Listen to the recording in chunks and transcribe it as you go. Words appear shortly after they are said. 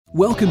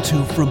Welcome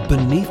to From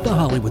Beneath the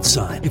Hollywood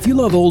Sign. If you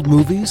love old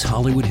movies,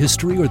 Hollywood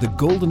history, or the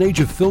golden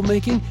age of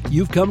filmmaking,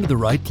 you've come to the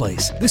right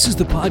place. This is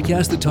the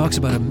podcast that talks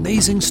about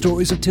amazing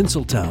stories of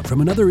Tinseltown from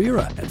another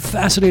era and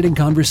fascinating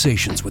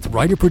conversations with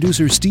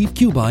writer-producer Steve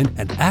Cubine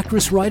and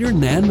actress-writer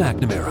Nan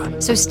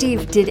McNamara. So,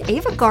 Steve, did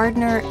Ava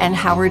Gardner and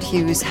Howard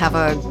Hughes have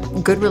a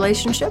good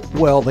relationship?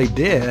 Well, they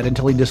did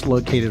until he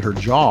dislocated her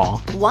jaw.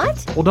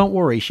 What? Well, don't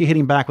worry. She hit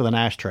him back with an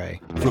ashtray.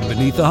 From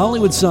Beneath the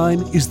Hollywood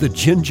Sign is the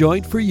gin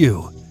joint for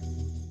you.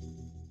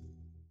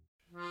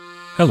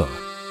 Hello,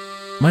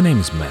 my name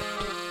is Matt,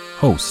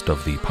 host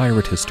of the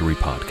Pirate History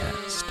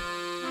Podcast.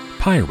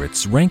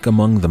 Pirates rank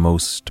among the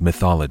most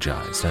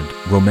mythologized and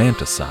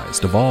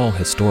romanticized of all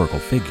historical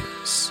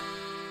figures.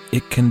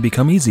 It can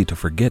become easy to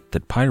forget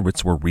that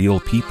pirates were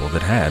real people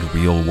that had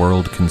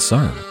real-world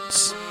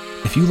concerns.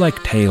 If you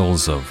like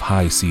tales of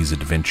high-seas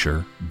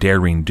adventure,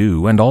 daring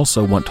do, and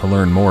also want to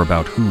learn more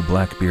about who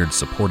Blackbeard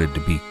supported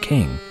to be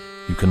king,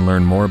 you can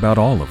learn more about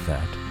all of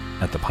that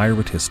at the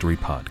Pirate History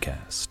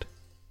Podcast.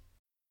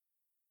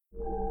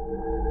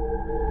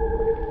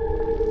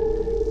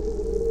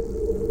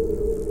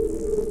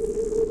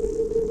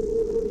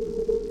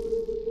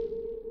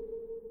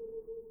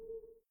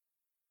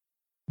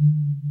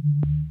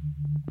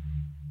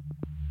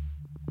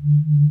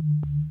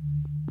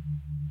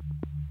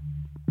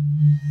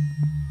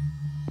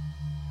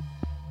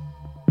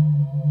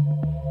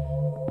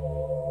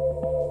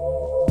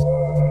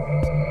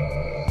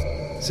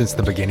 Since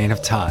the beginning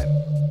of time,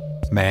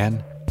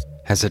 man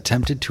has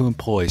attempted to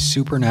employ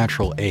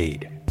supernatural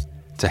aid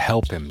to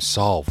help him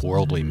solve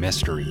worldly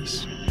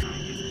mysteries.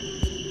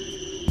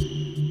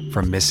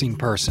 From missing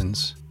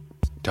persons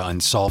to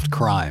unsolved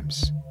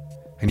crimes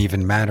and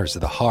even matters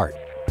of the heart,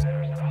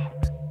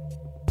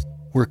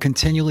 we're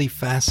continually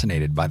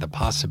fascinated by the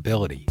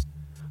possibility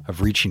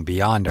of reaching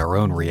beyond our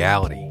own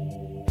reality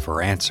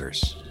for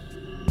answers.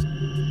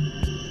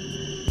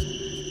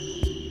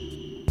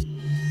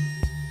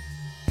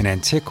 In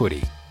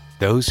antiquity,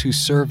 those who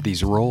served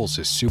these roles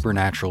as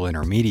supernatural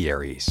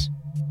intermediaries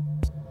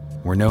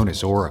were known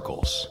as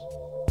oracles.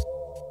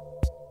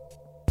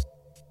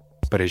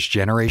 But as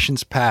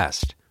generations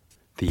passed,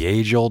 the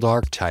age-old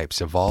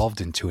archetypes evolved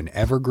into an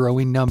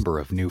ever-growing number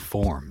of new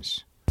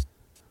forms,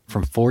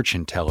 from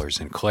fortune tellers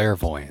and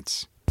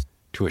clairvoyants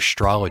to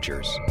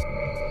astrologers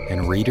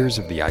and readers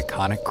of the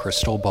iconic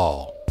crystal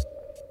ball.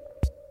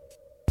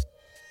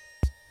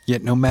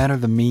 Yet no matter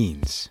the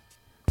means,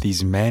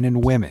 these men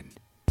and women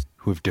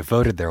who have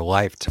devoted their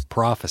life to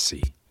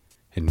prophecy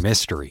and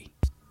mystery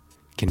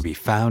can be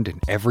found in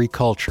every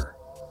culture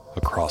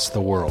across the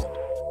world.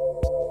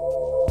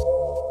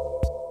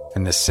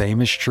 And the same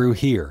is true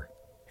here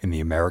in the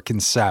American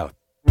South,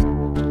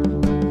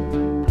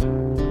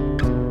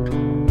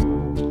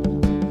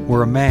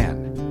 where a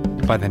man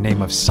by the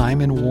name of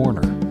Simon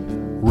Warner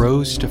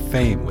rose to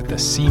fame with a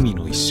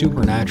seemingly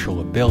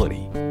supernatural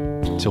ability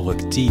to look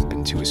deep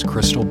into his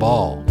crystal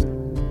ball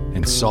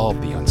and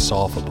solve the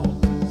unsolvable.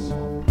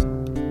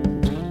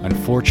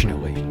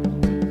 Unfortunately,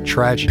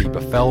 tragedy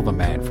befell the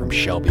man from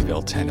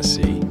Shelbyville,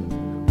 Tennessee,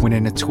 when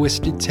in a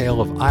twisted tale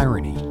of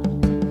irony,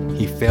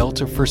 he failed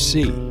to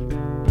foresee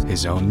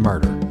his own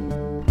murder.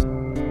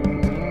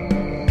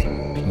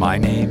 My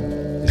name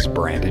is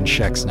Brandon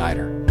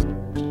Schexnayder,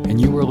 and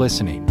you are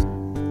listening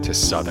to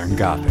Southern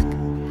Gothic.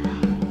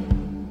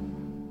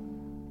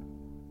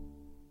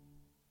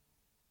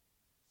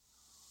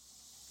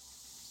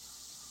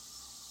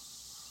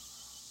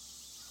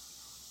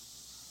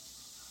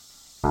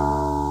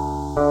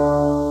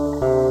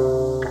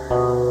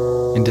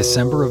 In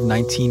December of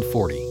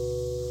 1940,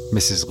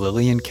 Mrs.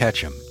 Lillian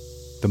Ketchum,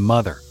 the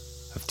mother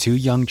of two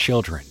young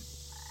children,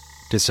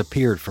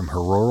 disappeared from her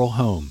rural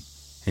home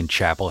in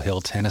Chapel Hill,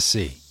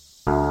 Tennessee.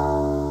 A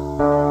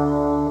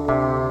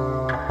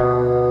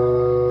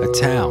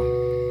town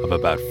of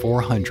about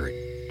 400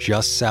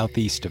 just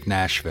southeast of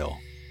Nashville.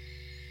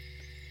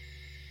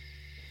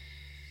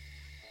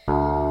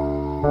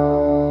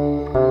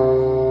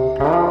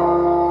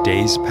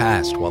 Days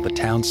passed while the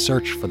town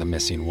searched for the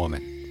missing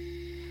woman,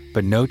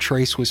 but no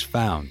trace was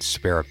found to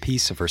spare a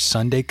piece of her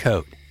Sunday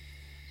coat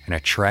and a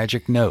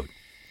tragic note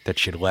that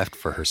she'd left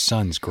for her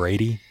sons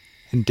Grady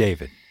and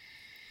David.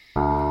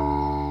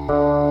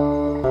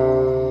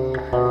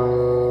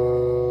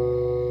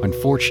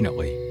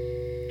 Unfortunately,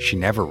 she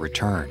never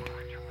returned.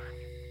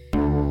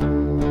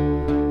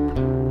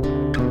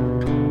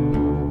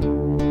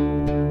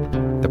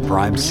 The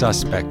prime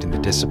suspect in the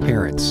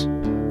disappearance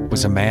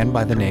was a man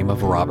by the name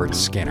of Robert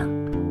Skinner.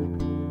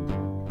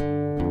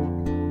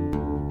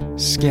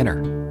 Skinner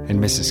and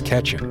Mrs.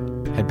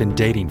 Ketchum had been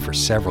dating for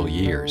several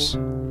years,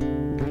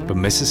 but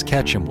Mrs.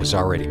 Ketchum was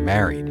already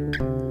married,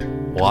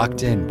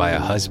 locked in by a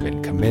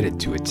husband committed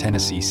to a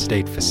Tennessee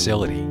state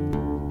facility.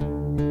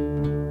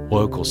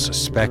 Locals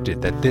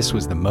suspected that this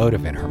was the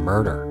motive in her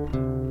murder,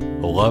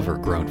 a lover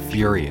grown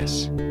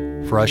furious,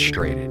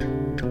 frustrated,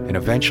 and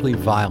eventually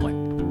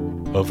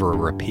violent over a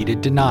repeated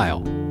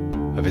denial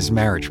of his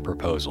marriage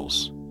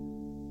proposals.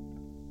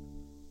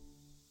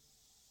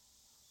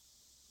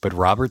 But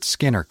Robert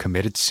Skinner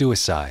committed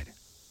suicide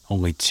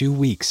only 2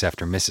 weeks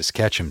after Mrs.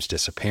 Ketchum's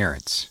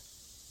disappearance.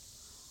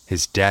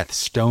 His death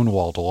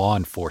stonewalled law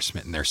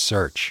enforcement in their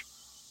search,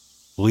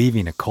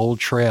 leaving a cold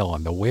trail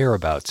on the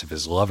whereabouts of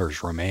his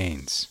lover's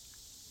remains,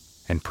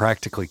 and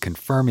practically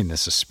confirming the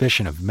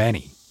suspicion of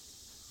many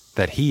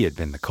that he had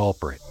been the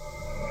culprit.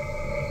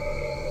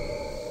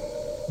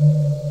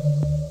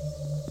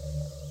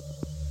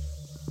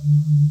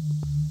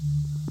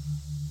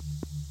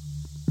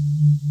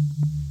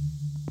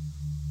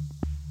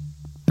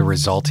 The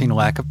resulting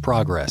lack of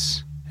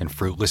progress and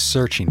fruitless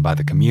searching by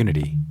the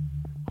community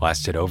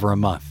lasted over a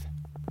month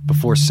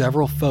before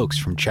several folks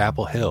from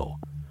Chapel Hill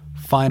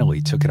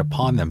finally took it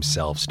upon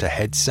themselves to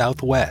head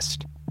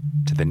southwest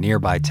to the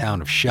nearby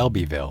town of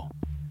Shelbyville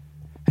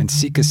and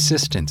seek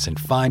assistance in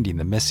finding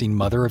the missing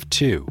mother of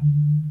two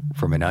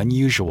from an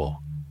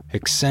unusual,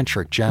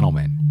 eccentric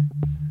gentleman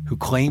who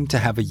claimed to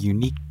have a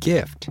unique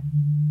gift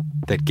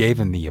that gave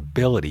him the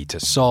ability to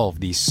solve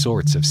these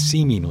sorts of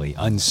seemingly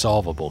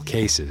unsolvable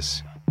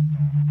cases.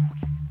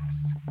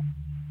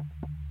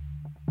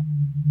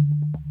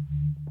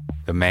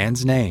 The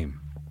man's name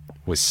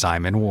was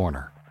Simon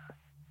Warner.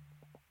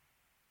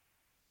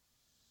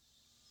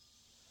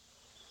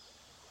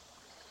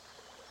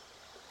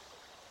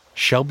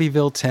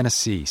 Shelbyville,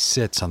 Tennessee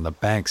sits on the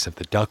banks of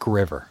the Duck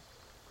River,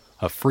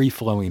 a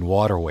free-flowing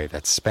waterway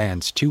that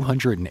spans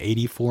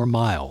 284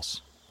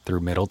 miles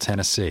through Middle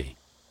Tennessee.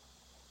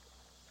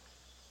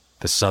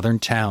 The southern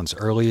town's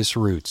earliest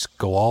roots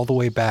go all the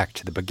way back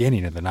to the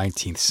beginning of the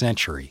 19th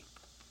century.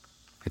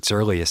 Its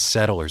earliest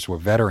settlers were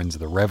veterans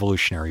of the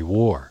Revolutionary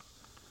War,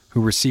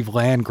 who received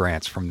land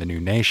grants from the new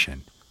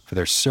nation for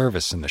their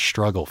service in the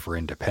struggle for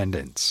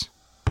independence.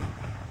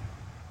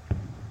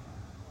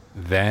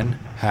 Then,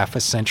 half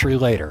a century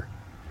later,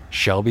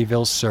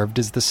 Shelbyville served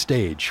as the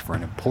stage for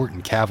an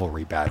important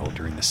cavalry battle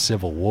during the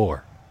Civil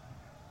War.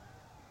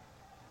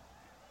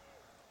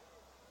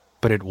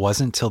 But it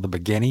wasn't till the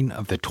beginning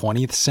of the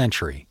 20th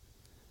century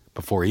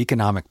before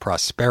economic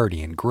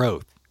prosperity and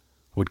growth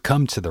would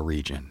come to the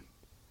region,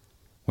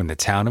 when the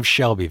town of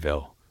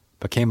Shelbyville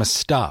became a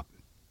stop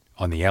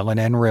on the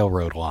L&N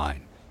Railroad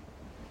line.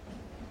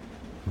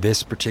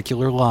 This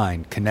particular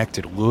line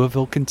connected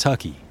Louisville,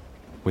 Kentucky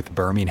with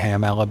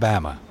Birmingham,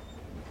 Alabama,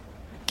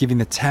 giving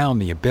the town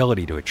the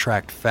ability to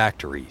attract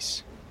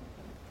factories.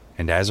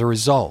 And as a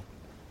result,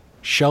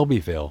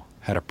 Shelbyville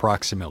had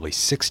approximately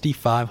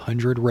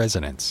 6,500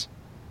 residents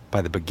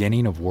by the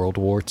beginning of World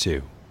War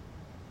II.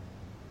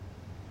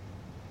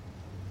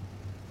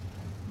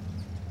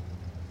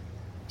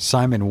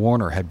 Simon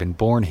Warner had been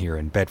born here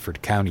in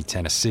Bedford County,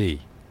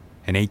 Tennessee,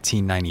 in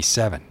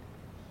 1897,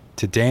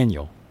 to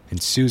Daniel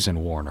and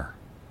Susan Warner.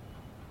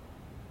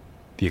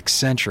 The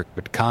eccentric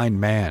but kind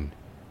man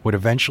would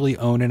eventually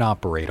own and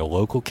operate a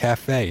local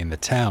cafe in the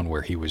town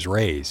where he was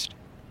raised,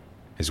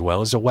 as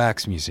well as a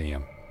wax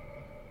museum.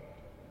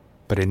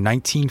 But in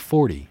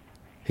 1940,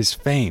 his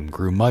fame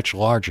grew much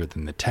larger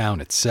than the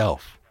town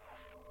itself.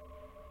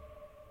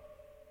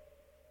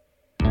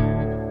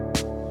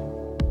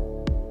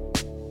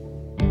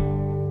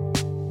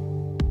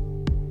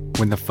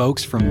 When the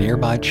folks from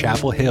nearby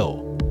Chapel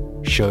Hill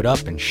showed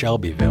up in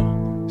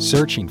Shelbyville,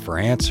 searching for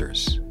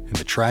answers in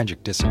the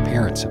tragic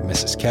disappearance of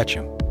Mrs.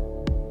 Ketchum,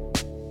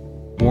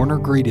 Warner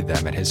greeted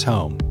them at his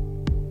home.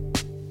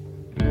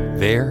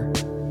 There,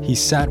 he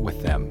sat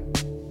with them,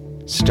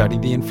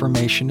 studied the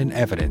information and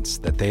evidence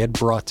that they had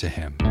brought to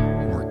him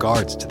in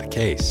regards to the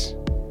case,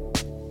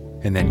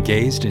 and then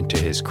gazed into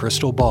his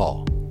crystal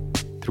ball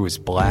through his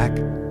black,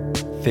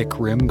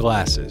 thick-rimmed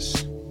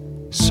glasses,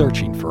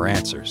 searching for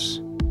answers.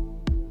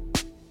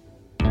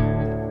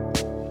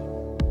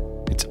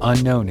 It's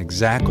unknown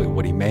exactly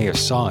what he may have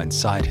saw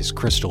inside his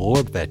crystal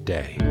orb that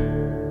day,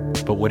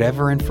 but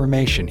whatever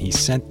information he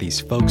sent these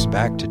folks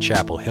back to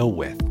Chapel Hill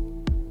with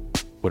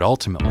would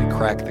ultimately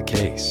crack the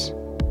case.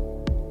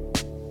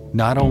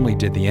 Not only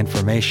did the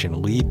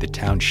information lead the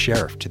town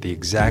sheriff to the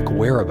exact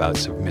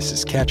whereabouts of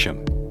Mrs.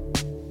 Ketchum,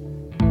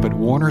 but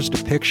Warner's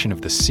depiction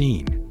of the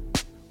scene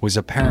was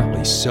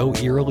apparently so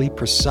eerily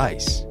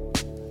precise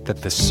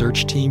that the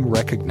search team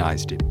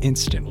recognized it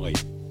instantly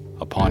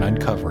upon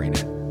uncovering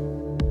it.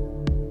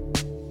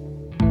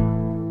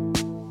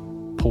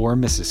 Poor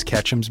Mrs.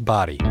 Ketchum's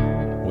body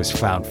was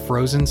found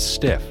frozen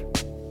stiff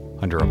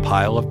under a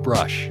pile of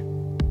brush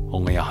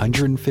only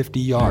 150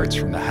 yards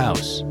from the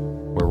house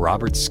where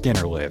Robert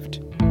Skinner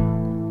lived,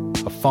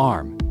 a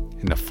farm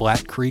in the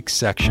Flat Creek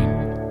section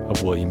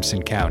of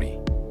Williamson County.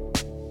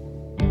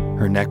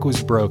 Her neck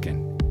was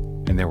broken,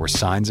 and there were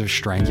signs of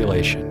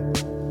strangulation,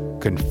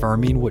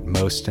 confirming what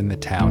most in the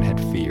town had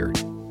feared.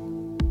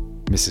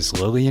 Mrs.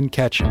 Lillian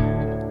Ketchum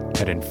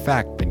had in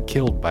fact been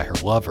killed by her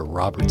lover,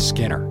 Robert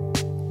Skinner.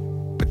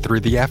 But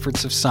through the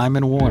efforts of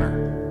Simon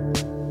Warner,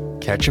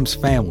 Ketchum's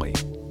family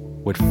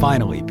would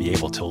finally be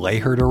able to lay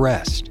her to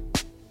rest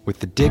with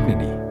the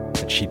dignity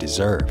that she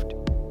deserved.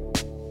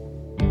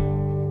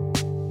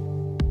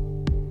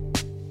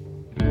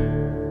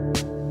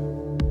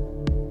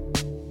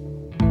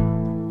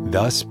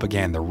 Thus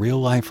began the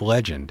real-life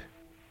legend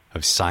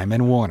of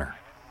Simon Warner,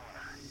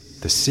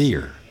 the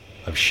seer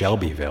of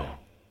Shelbyville.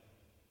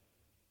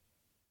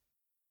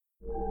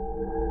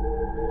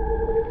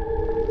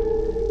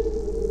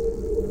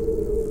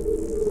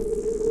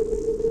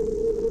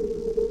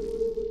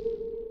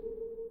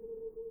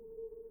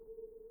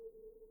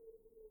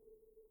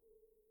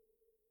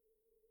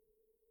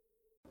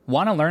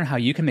 Want to learn how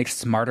you can make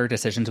smarter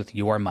decisions with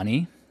your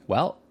money?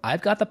 Well,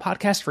 I've got the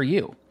podcast for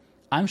you.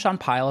 I'm Sean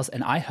Piles,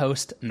 and I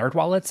host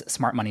NerdWallet's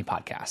Smart Money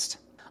Podcast.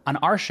 On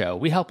our show,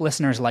 we help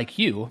listeners like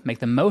you make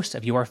the most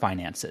of your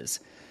finances.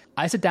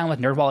 I sit down with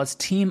NerdWallet's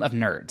team of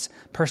nerds,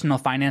 personal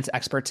finance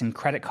experts in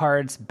credit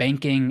cards,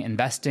 banking,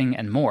 investing,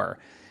 and more.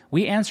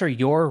 We answer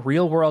your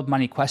real-world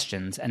money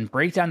questions and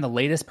break down the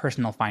latest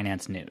personal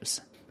finance news.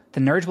 The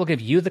nerds will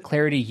give you the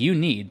clarity you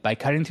need by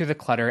cutting through the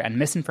clutter and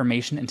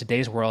misinformation in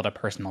today's world of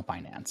personal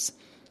finance.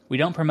 We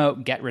don't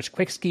promote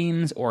get-rich-quick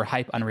schemes or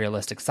hype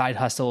unrealistic side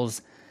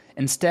hustles.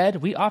 Instead,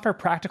 we offer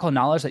practical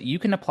knowledge that you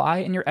can apply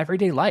in your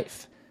everyday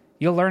life.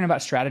 You'll learn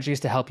about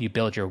strategies to help you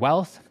build your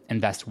wealth,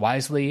 invest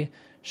wisely,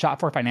 shop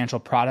for financial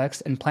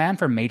products, and plan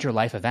for major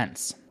life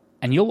events.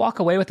 And you'll walk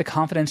away with the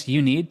confidence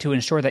you need to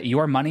ensure that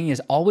your money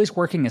is always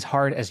working as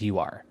hard as you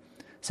are.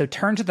 So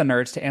turn to the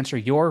nerds to answer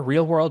your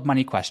real-world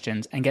money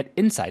questions and get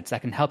insights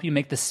that can help you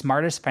make the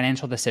smartest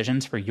financial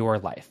decisions for your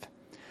life.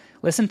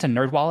 Listen to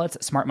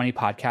NerdWallet's Smart Money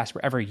Podcast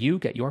wherever you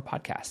get your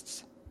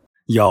podcasts.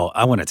 Y'all,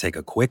 I want to take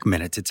a quick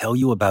minute to tell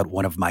you about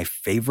one of my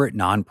favorite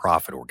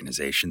nonprofit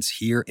organizations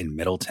here in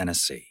Middle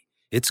Tennessee.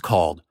 It's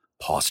called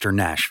Poster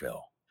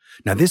Nashville.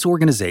 Now, this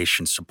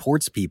organization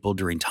supports people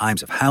during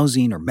times of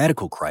housing or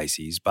medical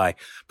crises by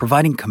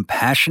providing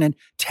compassionate,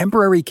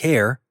 temporary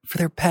care for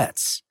their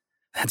pets.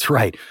 That's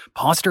right.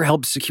 Poster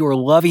helps secure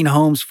loving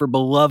homes for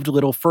beloved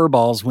little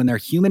furballs when their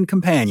human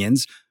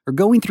companions are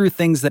going through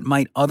things that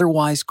might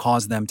otherwise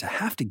cause them to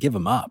have to give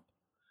them up.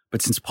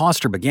 But since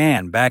Poster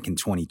began back in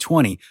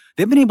 2020,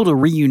 they've been able to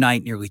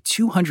reunite nearly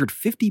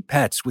 250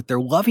 pets with their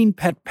loving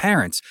pet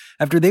parents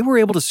after they were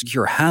able to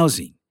secure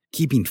housing,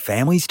 keeping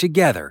families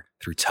together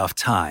through tough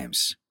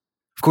times.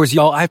 Of course,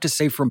 y'all, I have to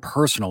say from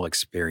personal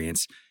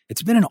experience,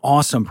 it's been an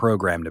awesome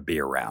program to be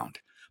around.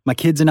 My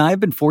kids and I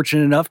have been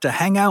fortunate enough to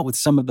hang out with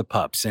some of the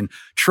pups, and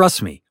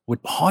trust me,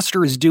 what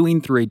Poster is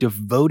doing through a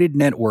devoted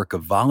network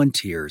of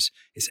volunteers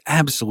is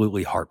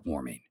absolutely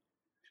heartwarming.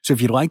 So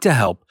if you'd like to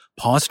help,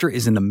 Poster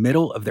is in the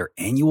middle of their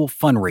annual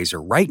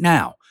fundraiser right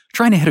now,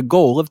 trying to hit a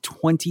goal of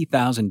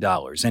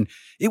 $20,000, and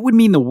it would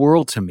mean the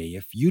world to me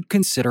if you'd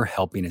consider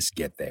helping us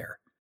get there.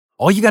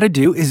 All you got to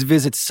do is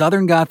visit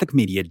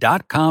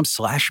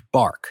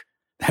southerngothicmedia.com/bark.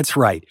 That's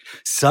right,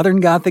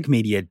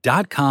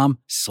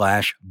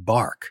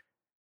 southerngothicmedia.com/bark.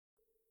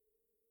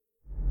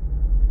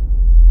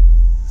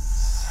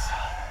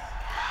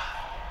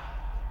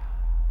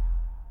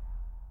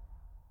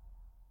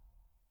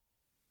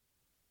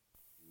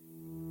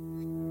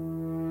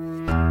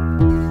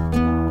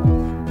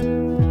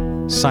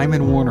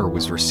 Simon Warner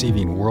was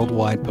receiving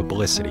worldwide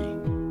publicity,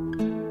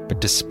 but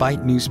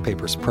despite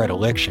newspapers'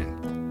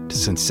 predilection to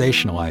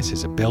sensationalize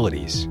his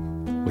abilities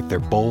with their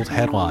bold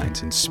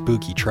headlines and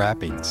spooky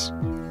trappings,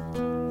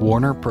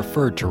 Warner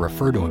preferred to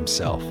refer to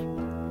himself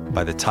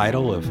by the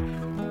title of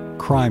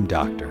Crime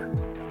Doctor.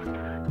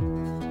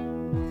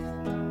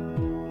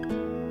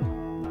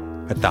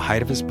 At the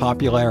height of his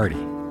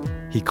popularity,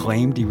 he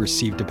claimed he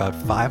received about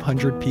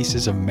 500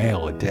 pieces of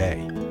mail a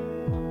day.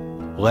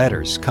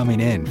 Letters coming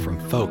in from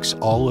folks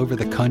all over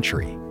the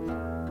country,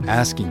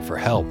 asking for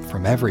help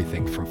from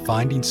everything from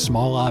finding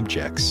small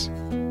objects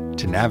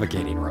to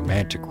navigating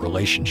romantic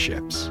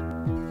relationships.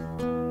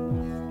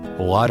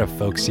 A lot of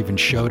folks even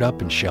showed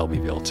up in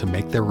Shelbyville to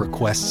make their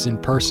requests in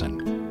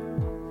person.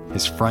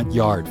 His front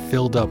yard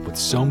filled up with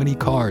so many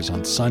cars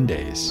on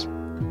Sundays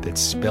that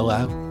spill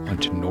out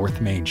onto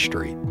North Main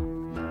Street.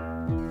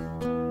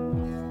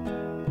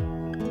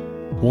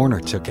 Warner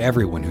took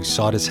everyone who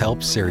sought his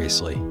help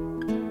seriously,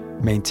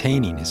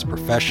 maintaining his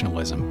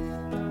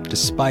professionalism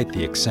despite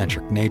the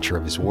eccentric nature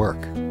of his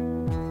work.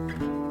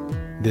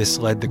 This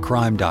led the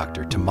Crime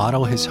Doctor to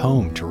model his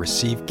home to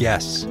receive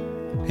guests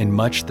in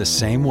much the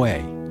same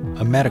way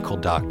a medical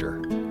doctor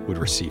would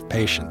receive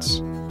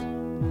patients.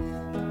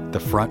 The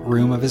front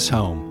room of his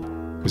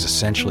home was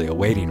essentially a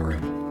waiting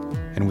room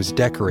and was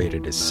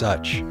decorated as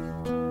such.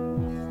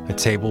 A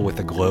table with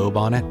a globe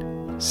on it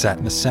sat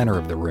in the center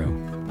of the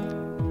room,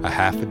 a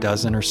half a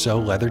dozen or so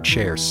leather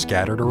chairs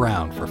scattered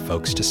around for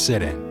folks to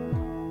sit in.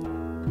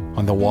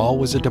 On the wall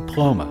was a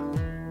diploma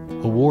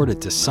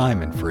awarded to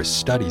Simon for his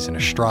studies in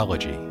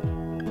astrology,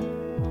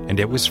 and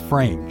it was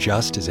framed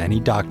just as any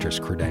doctor's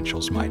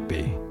credentials might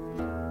be.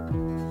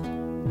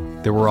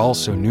 There were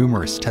also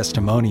numerous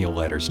testimonial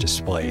letters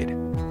displayed.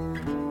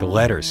 The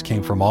letters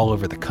came from all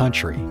over the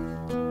country,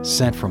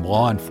 sent from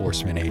law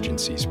enforcement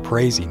agencies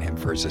praising him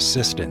for his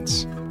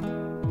assistance.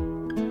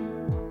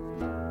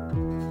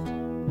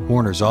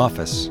 Warner's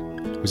office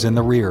was in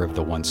the rear of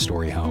the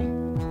one-story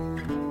home.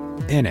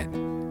 In it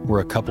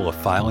were a couple of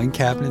filing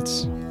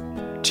cabinets,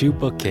 2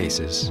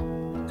 bookcases,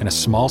 and a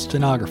small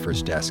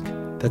stenographer's desk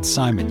that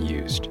Simon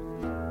used.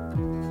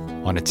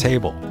 On a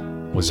table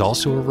was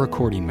also a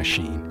recording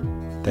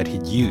machine that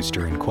he'd used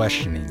during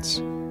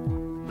questionings.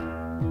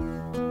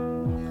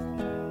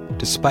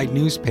 Despite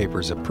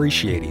newspapers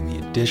appreciating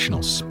the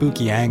additional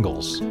spooky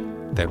angles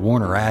that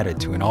Warner added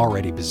to an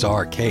already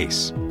bizarre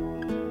case,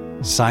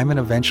 Simon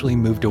eventually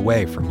moved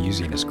away from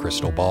using his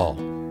crystal ball,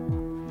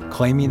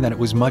 claiming that it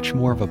was much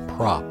more of a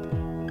prop,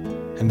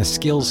 and the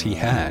skills he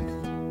had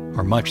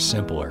are much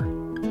simpler.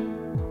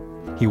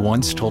 He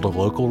once told a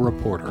local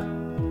reporter,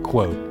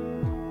 quote,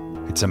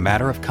 "It's a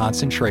matter of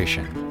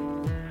concentration.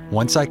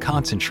 Once I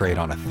concentrate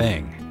on a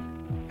thing,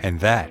 and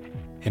that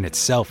in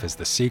itself is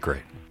the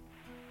secret,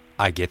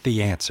 I get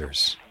the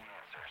answers."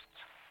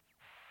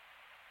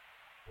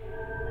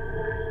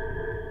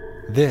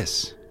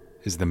 This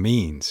is the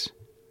means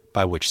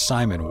by which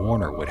Simon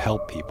Warner would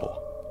help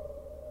people.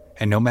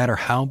 And no matter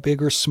how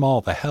big or small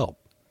the help,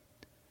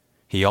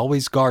 he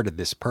always guarded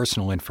this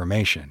personal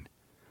information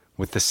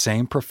with the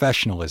same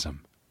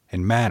professionalism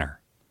and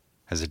manner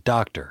as a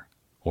doctor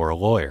or a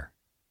lawyer.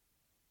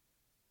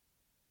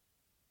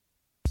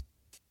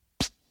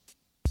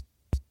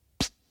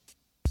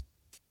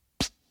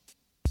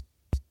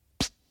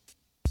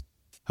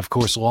 Of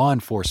course, law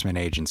enforcement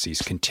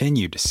agencies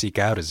continued to seek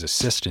out his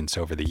assistance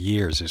over the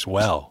years as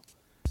well.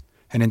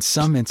 And in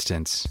some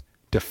instances,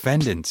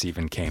 defendants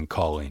even came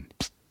calling,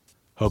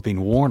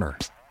 hoping Warner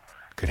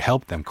could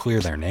help them clear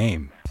their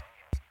name.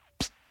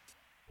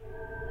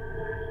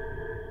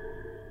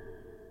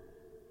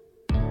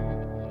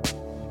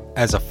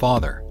 As a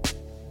father,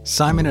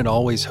 Simon had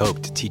always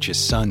hoped to teach his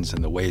sons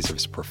in the ways of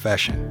his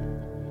profession.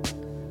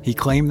 He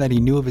claimed that he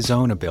knew of his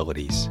own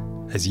abilities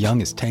as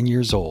young as 10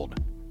 years old,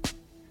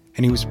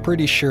 and he was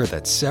pretty sure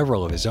that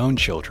several of his own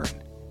children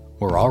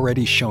were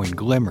already showing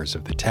glimmers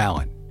of the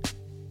talent.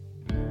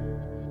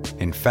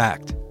 In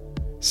fact,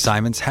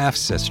 Simon's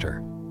half-sister,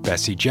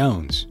 Bessie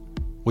Jones,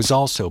 was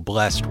also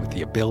blessed with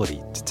the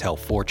ability to tell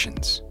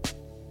fortunes.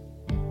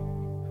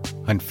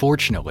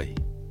 Unfortunately,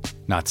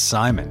 not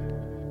Simon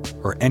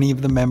or any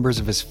of the members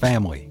of his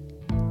family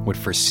would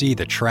foresee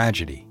the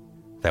tragedy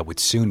that would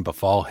soon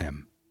befall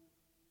him.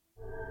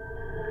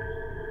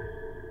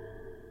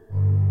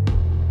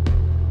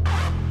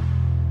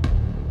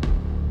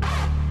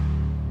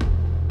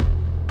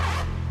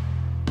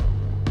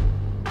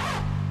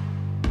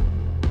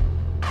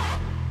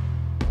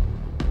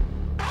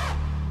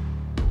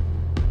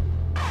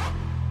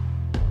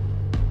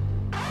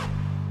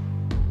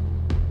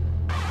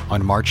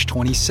 On March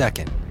 22,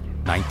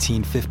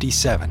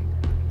 1957,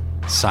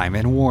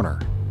 Simon Warner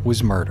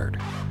was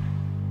murdered.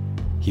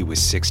 He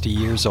was 60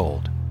 years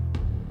old.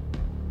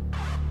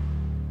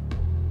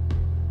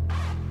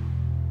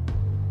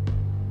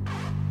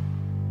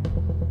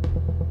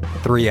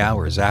 Three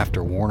hours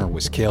after Warner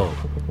was killed,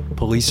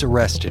 police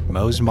arrested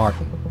Mose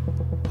Martin,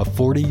 a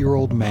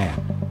 40-year-old man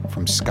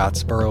from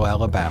Scottsboro,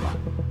 Alabama.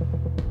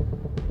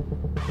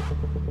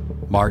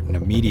 Martin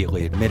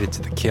immediately admitted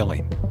to the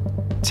killing,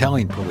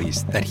 telling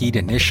police that he'd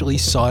initially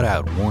sought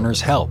out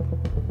Warner's help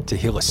to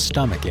heal a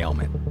stomach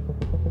ailment.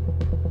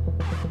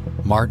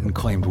 Martin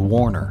claimed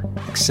Warner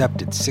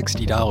accepted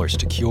 $60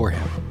 to cure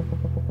him,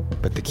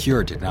 but the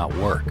cure did not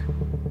work.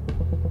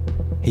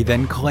 He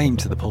then claimed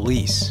to the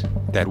police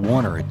that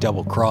Warner had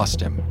double-crossed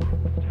him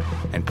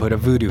and put a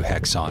voodoo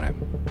hex on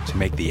him to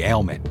make the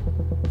ailment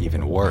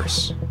even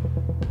worse.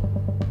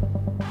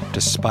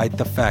 Despite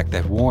the fact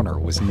that Warner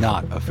was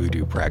not a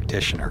voodoo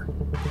practitioner,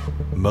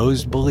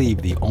 Mose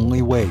believed the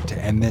only way to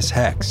end this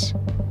hex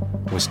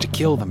was to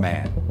kill the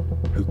man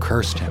who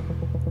cursed him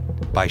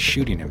by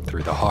shooting him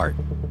through the heart.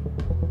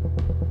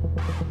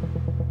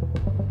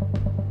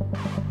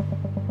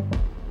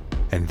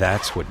 And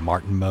that's what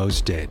Martin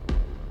Mose did.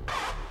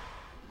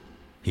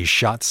 He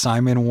shot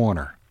Simon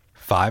Warner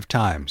 5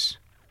 times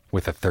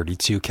with a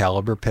 .32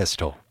 caliber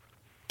pistol,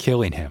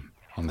 killing him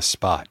on the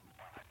spot.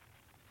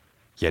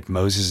 Yet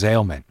Mose's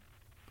ailment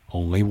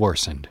only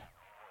worsened.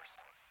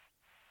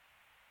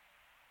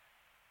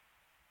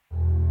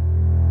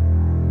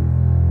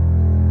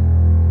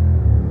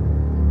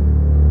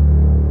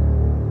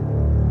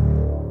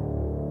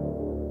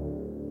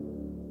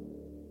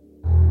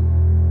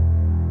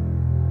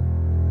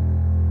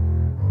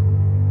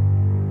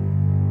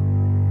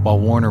 While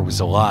Warner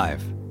was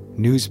alive,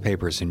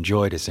 newspapers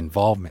enjoyed his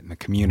involvement in the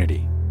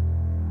community,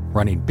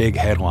 running big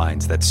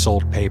headlines that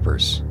sold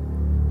papers.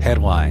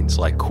 Headlines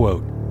like,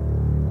 quote,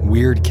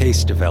 "Weird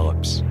case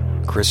develops.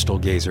 Crystal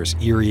gazer's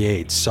eerie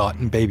aid sought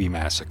in baby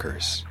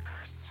massacres."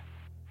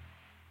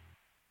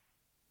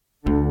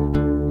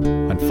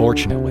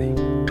 Unfortunately,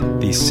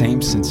 these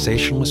same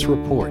sensationalist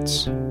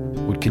reports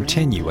would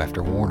continue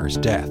after Warner's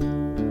death,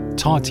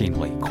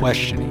 tauntingly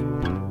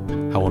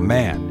questioning how a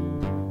man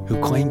who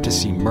claimed to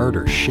see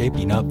murder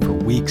shaping up for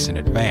weeks in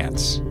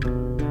advance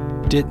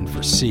didn't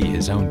foresee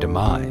his own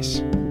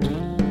demise.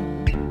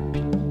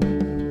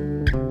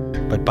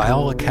 But by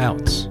all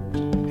accounts,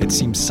 it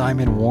seems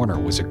Simon Warner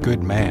was a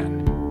good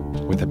man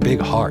with a big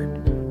heart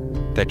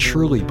that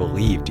truly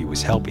believed he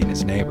was helping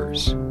his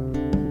neighbors.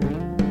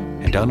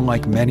 And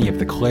unlike many of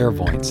the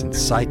clairvoyants and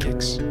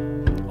psychics,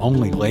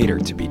 only later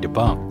to be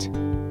debunked,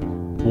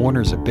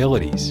 Warner's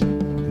abilities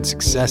and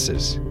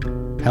successes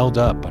held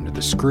up under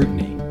the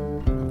scrutiny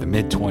of the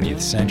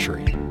mid-20th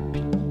century.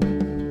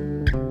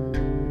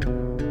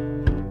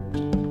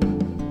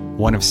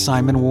 One of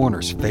Simon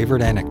Warner's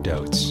favorite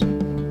anecdotes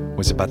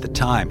was about the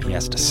time he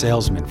asked a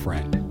salesman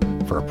friend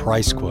for a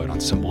price quote on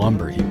some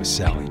lumber he was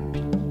selling.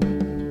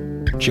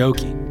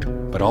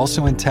 Joking, but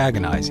also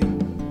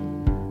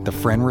antagonizing, the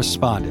friend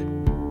responded,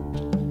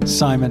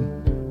 "Simon,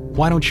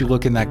 why don't you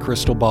look in that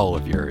crystal ball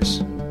of yours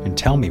and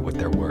tell me what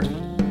they're worth?"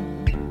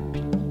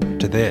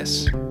 To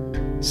this,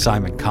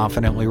 Simon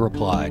confidently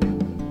replied,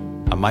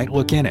 "I might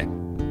look in it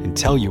and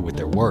tell you what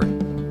they're worth,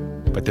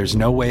 but there's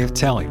no way of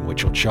telling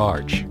what you'll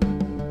charge."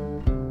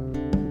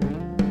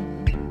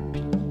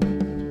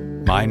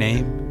 My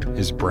name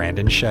is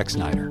Brandon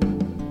Schexnayder,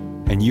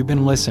 and you've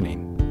been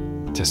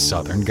listening to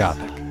Southern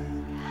Gothic.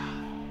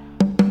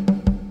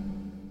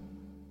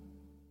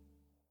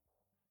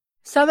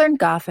 Southern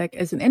Gothic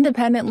is an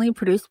independently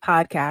produced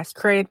podcast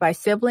created by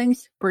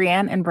siblings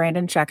Brianne and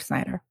Brandon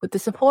Schexnayder with the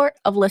support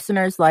of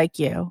listeners like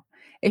you.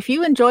 If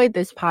you enjoyed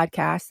this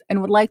podcast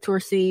and would like to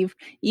receive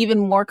even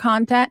more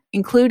content,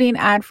 including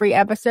ad-free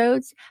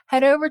episodes,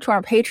 head over to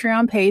our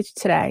Patreon page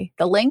today.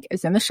 The link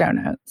is in the show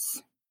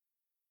notes.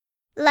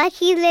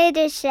 Lucky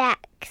Little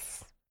Shacks.